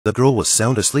The girl was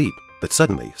sound asleep, but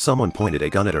suddenly someone pointed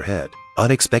a gun at her head.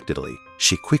 Unexpectedly,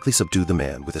 she quickly subdued the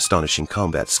man with astonishing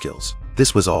combat skills.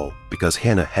 This was all because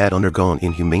Hanna had undergone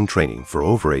inhumane training for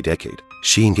over a decade.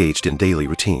 She engaged in daily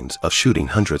routines of shooting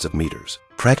hundreds of meters,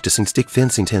 practicing stick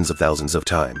fencing tens of thousands of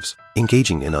times,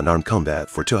 engaging in unarmed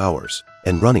combat for 2 hours,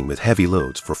 and running with heavy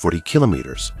loads for 40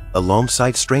 kilometers.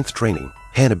 Alongside strength training,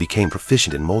 Hanna became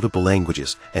proficient in multiple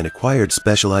languages and acquired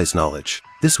specialized knowledge.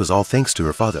 This was all thanks to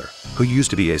her father, who used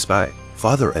to be a spy.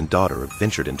 Father and daughter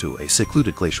ventured into a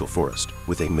secluded glacial forest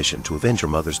with a mission to avenge her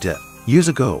mother's death. Years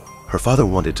ago, her father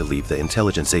wanted to leave the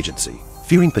intelligence agency,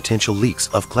 fearing potential leaks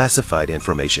of classified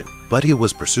information, but he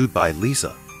was pursued by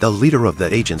Lisa, the leader of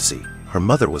the agency. Her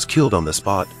mother was killed on the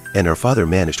spot, and her father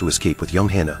managed to escape with young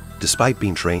Hanna. Despite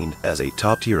being trained as a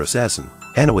top-tier assassin,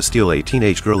 Hanna was still a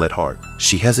teenage girl at heart.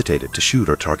 She hesitated to shoot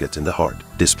her targets in the heart,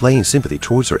 displaying sympathy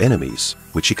towards her enemies,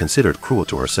 which she considered cruel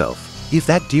to herself. If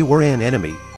that deer were an enemy,